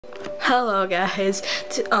Hello guys,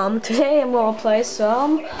 today I'm going to play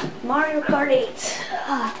some Mario Kart 8.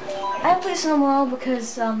 I play some more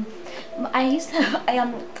because I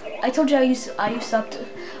told you I used to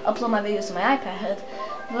upload my videos to my iPad,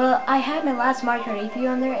 but I had my last Mario Kart 8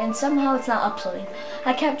 video on there and somehow it's not uploading.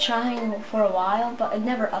 I kept trying for a while, but it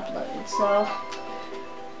never uploaded. So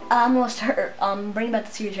I'm going to start bringing back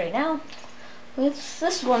the series right now with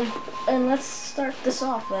this one, and let's start this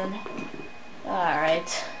off then.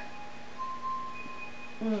 Alright.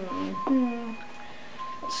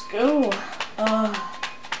 Let's go.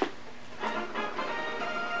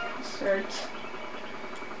 Start.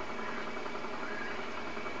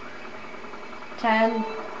 10,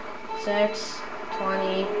 6,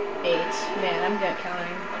 28. Man, I'm good at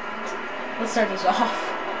counting. Let's start this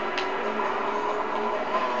off.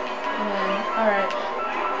 Alright.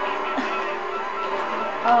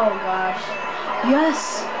 Oh gosh.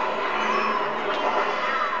 Yes!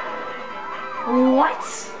 What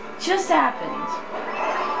just happened?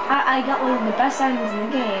 I got one of the best items in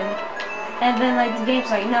the game, and then like the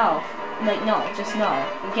game's like no, just no,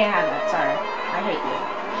 you can't have that. Sorry, I hate you.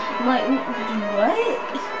 I'm like, what?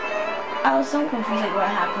 I was so confused like what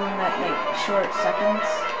happened in that like short seconds.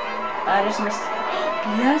 I just missed.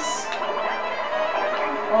 Yes.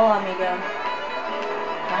 Oh, amigo.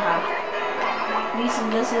 Haha.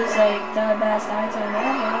 This is like the best item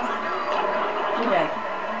ever. You're dead.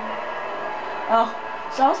 Oh,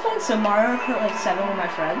 so I was playing some Mario Kart like 7 with my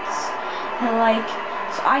friends, and like,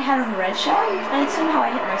 so I had a red shell, and somehow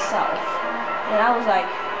I hit myself, and I was like,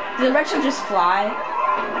 did the red shell just fly?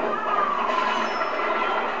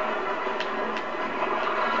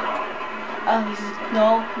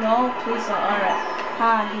 No, please don't.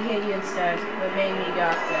 Alright, he hit you instead, but made me go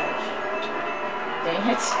off the edge. Dang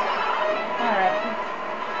it. Alright.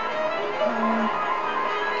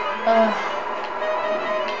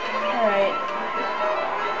 Alright.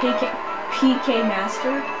 PK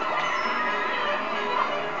Master?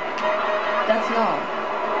 That's no.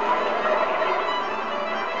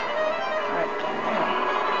 Alright.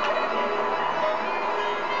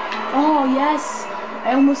 Oh, yes!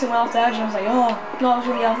 I almost went off the edge and I was like, oh, no, I was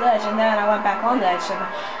really off the edge. And then I went back on the edge and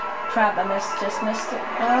crap, I just missed it.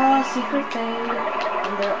 Oh, secret thing.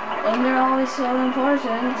 And they're always so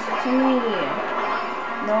important to me.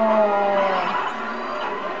 No.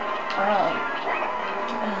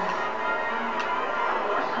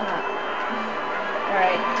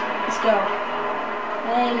 Alright, let's go.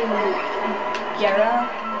 Hey, Gara, I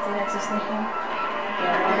think that's his name.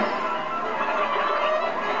 Gara.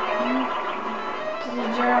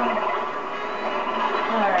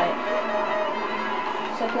 Alright.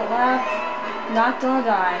 Second lap. Not gonna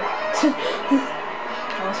die.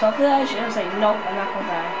 I was off the edge and I was like, nope, I'm not gonna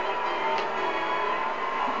die.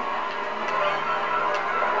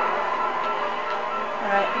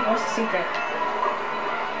 Alright, what's the secret?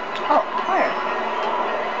 Oh, fire.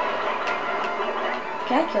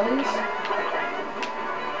 Can I kill these?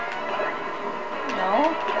 No?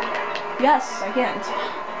 Yes, I can't.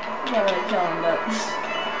 I can't really kill them, but...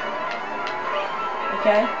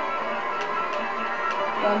 okay.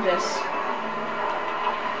 Love this.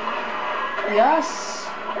 Yes!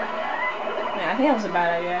 Man, I think that was a bad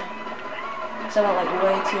idea. So I went like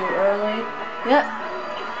way too early. Yep.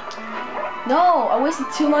 No! I wasted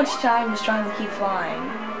too much time just trying to keep flying.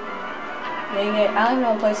 Dang it, I don't even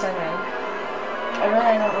know what place I'm in.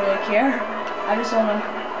 I don't really care. I just want to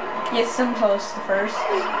get some close to first.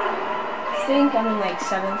 I think I'm in like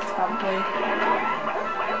 7th probably.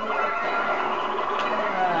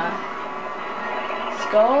 Let's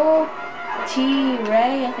go.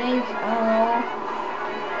 T-Ray, I think. I don't know.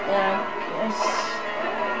 Yeah,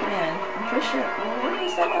 man, I'm pretty sure. What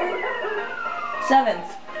is that? 7th.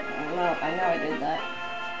 Well, I know I did that.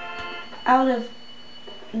 Out of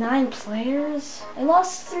 9 players? I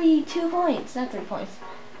lost 2 points, not 3 points.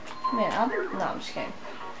 Man, I'm just kidding.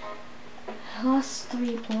 I lost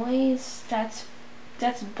 3 points. That's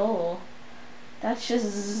bull. That's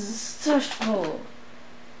just such bull.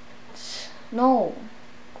 No.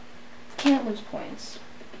 Can't lose points.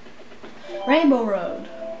 Rainbow Road.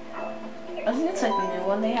 I think it's like the new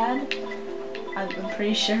one they had. I'm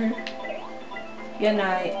pretty sure. Good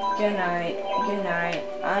night. Good night. Good night.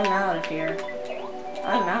 I'm out of here.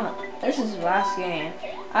 I'm out. This is the last game.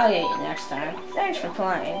 I'll get you next time. Thanks for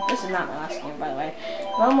playing. This is not my last game, by the way.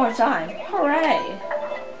 One more time. Hooray!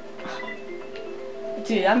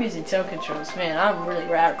 Dude, I'm using toe controls. Man, I'm really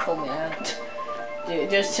radical, man. Dude,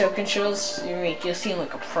 just toe controls, you make you seem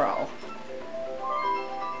like a pro.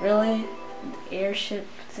 Really? The airship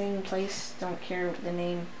thing place, don't care the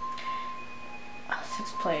name. Oh,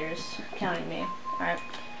 6 players, counting me. Alright.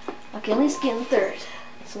 can at least get in third.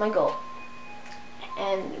 That's my goal.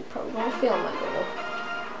 And you're probably gonna fail my goal.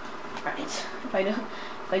 Alright. If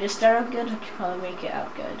I just start out good, I can probably make it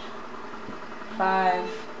out good. 5,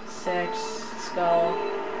 6, let's go.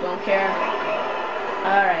 Don't care.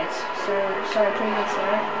 Alright. Sorry, pretty good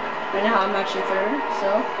start. Right now I'm actually third,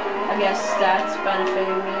 so I guess that's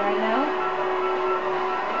benefiting me right now.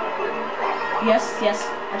 Yes.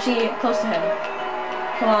 Actually, close to him.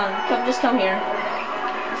 Come on, just come here.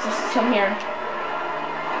 Just come here.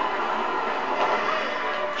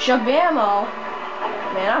 Shabamo!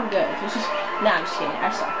 Man, I'm good. Nah, I'm just kidding. I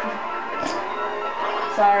suck.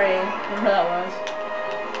 Sorry, whatever that was.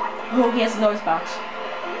 Oh, he has a noise box.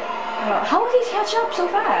 How did he catch up so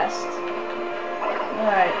fast?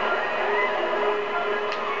 Alright.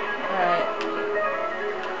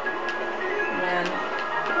 Man,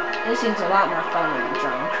 this seems a lot more fun when I'm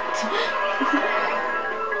drunk.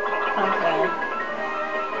 Okay.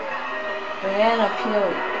 Banana peel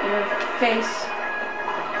your face.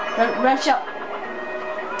 Red shell.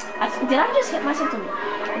 Did I just hit myself with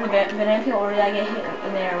the banana peel, or did I get hit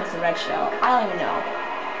in there with the red shell? I don't even know.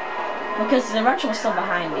 Because the red shell was still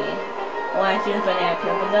behind me when I threw the banana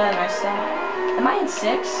peel, but then I still... Am I in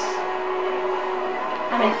 6th?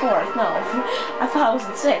 I'm in 4th. No. I thought I was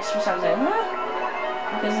in 6th for some reason. Huh?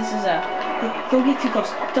 Because this is a... Don't get too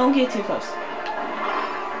close. Don't get too close.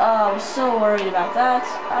 I was so worried about that.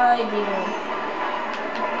 I didn't...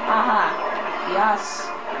 Aha. Yes.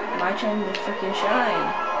 My turn to freaking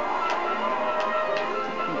shine.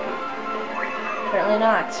 Apparently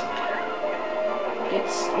not. Okay.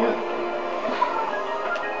 It's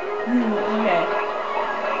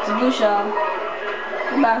a blue shell.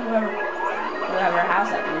 Goodbye, whoever has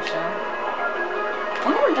that blue shell. I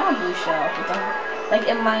never got a blue shell. Like,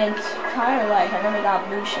 in my entire life, I never got a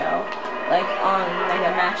blue shell. Like, on, like,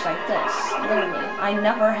 a match like this. Literally. I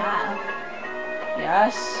never have.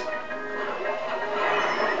 Yes.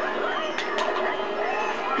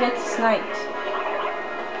 Get sniped.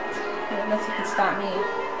 Unless you can stop me.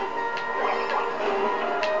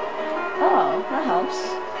 Oh, that helps.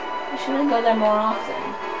 I shouldn't go there more often.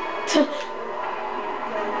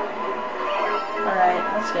 Alright,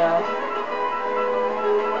 let's go.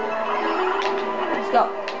 Let's go.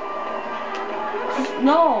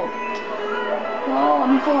 No! No,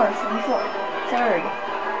 I'm 4th. I'm 3rd.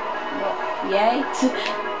 No. Yay.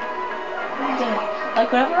 Like,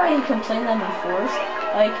 whenever I complain that I'm in 4th,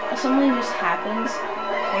 like, something just happens,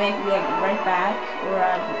 and make me, like, right back, or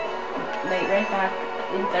I'm, like, right back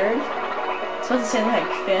in 3rd. It's supposed to say, like,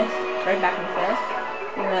 5th, right back in 5th.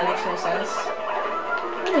 Even though that makes no sense.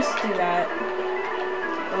 I'll just do that.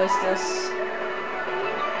 Waste this.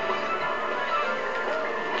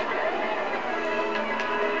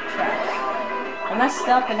 Crap. I messed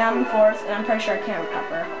up, and now I'm in 4th, and I'm pretty sure I can't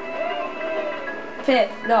recover.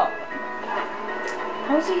 5th, no.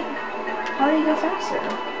 How do you go faster?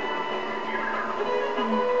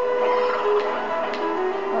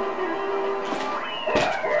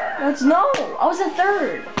 That's no! I was in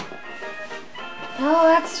 3rd! Oh,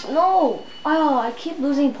 that's no! Oh, I keep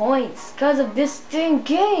losing points because of this dang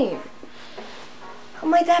game! How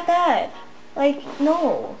am I that bad? Like,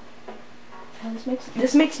 no.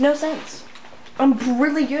 This makes no sense. I'm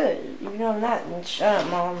really good. You know that. Shut up,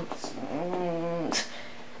 Mom.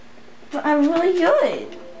 But I'm really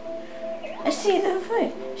good. I see the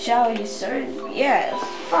thing. Shall you, sir? Yes.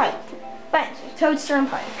 Fine. Fine. Toadster and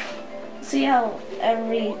Pike. See how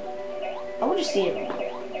every... I want to see it.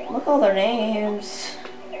 Look all their names.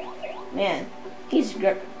 Man, he's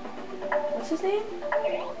good. What's his name?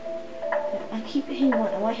 I keep hitting 1.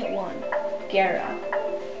 I want to hit 1. Gara.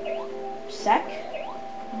 Sek?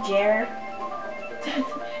 Jer?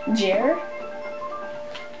 Jer?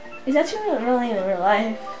 Is that your real name in real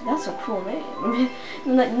life? That's a cool name.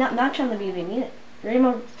 Like, not trying to be mean.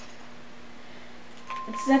 Rainbow.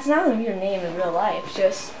 That's not gonna be your name in real life.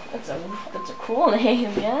 Just that's a cool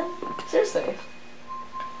name, man. Seriously.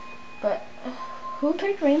 But who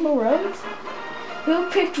picked Rainbow Road? Who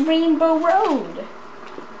picked Rainbow Road?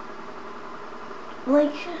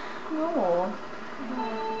 Like, no.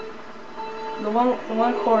 The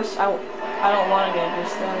one course I don't want to go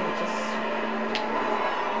this thing.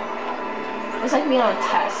 It's like being on a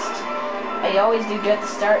test. I always do good at the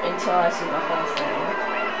start until I see the whole thing.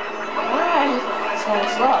 Alright, it's going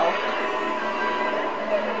slow.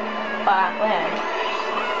 But when?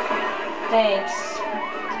 Thanks.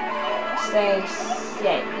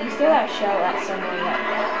 Yeah, you throw that shell at someone that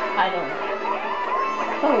I don't know.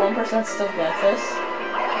 Probably one person that's still good at this.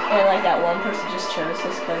 And like that one person just chose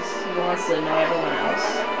this because he wants to know everyone else.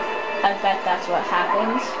 I bet that's what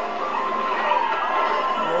happens.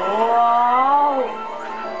 Whoa.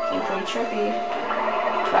 trippy.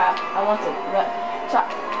 Crap. I want to. Stop.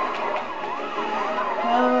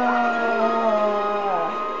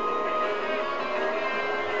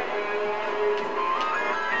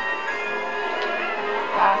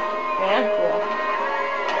 Man, cool.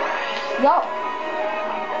 No!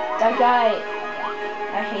 That guy.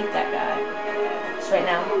 I hate that guy. Just right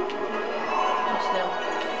now. Just now.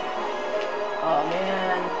 Oh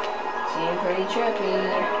man. Seemed pretty trippy.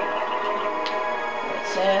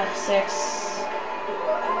 It's 6.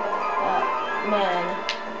 Man.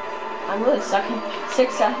 I'm really sucking.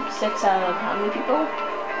 6 out of how many people?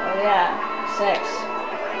 Oh yeah. 6.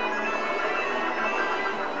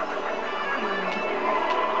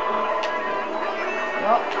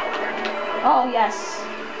 Oh, yes.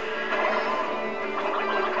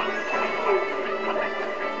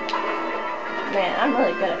 Man, I'm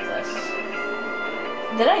really good at this.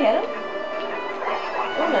 Did I hit him? It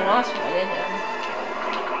would have been awesome if I did hit him.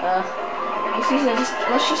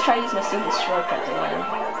 Let's just try using the safest shortcut to win.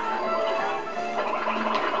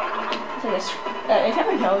 If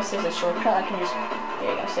everyone knows there's a shortcut, I can just... Here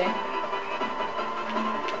you go, see?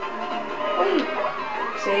 Wait.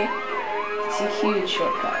 See? It's a huge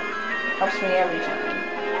shortcut. Helps me every time.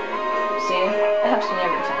 See? It helps me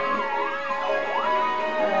every time.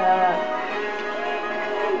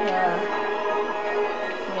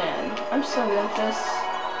 Man, I'm so good at this.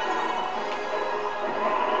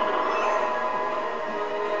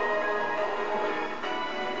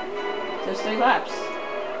 Just 3 laps.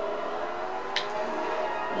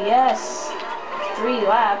 Yes! 3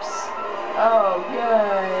 laps. Oh,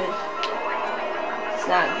 good. It's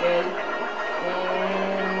not good.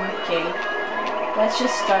 Okay, let's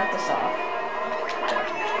just start this off.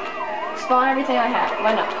 Spawn everything I have.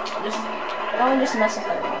 Why not? Why don't just mess with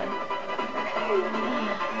everyone?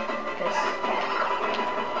 Because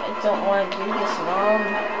I don't want to do this long.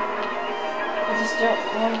 I just don't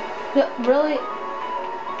want. Really?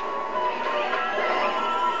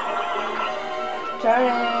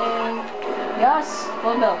 Turning. Yes,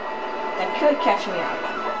 full milk. That could catch me up.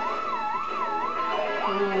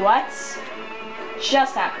 What?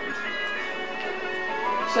 Just happened.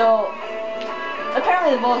 So,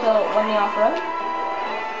 apparently the bullet bill let me off road.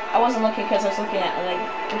 I wasn't looking because I was looking at like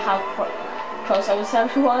how close I was to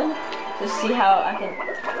everyone to see how I can.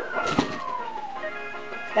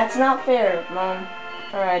 That's not fair, Mom.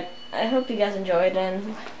 Alright, I hope you guys enjoyed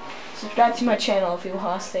and subscribe to my channel if you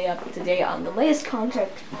want to stay up to date on the latest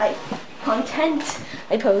content I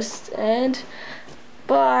post. And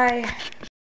bye.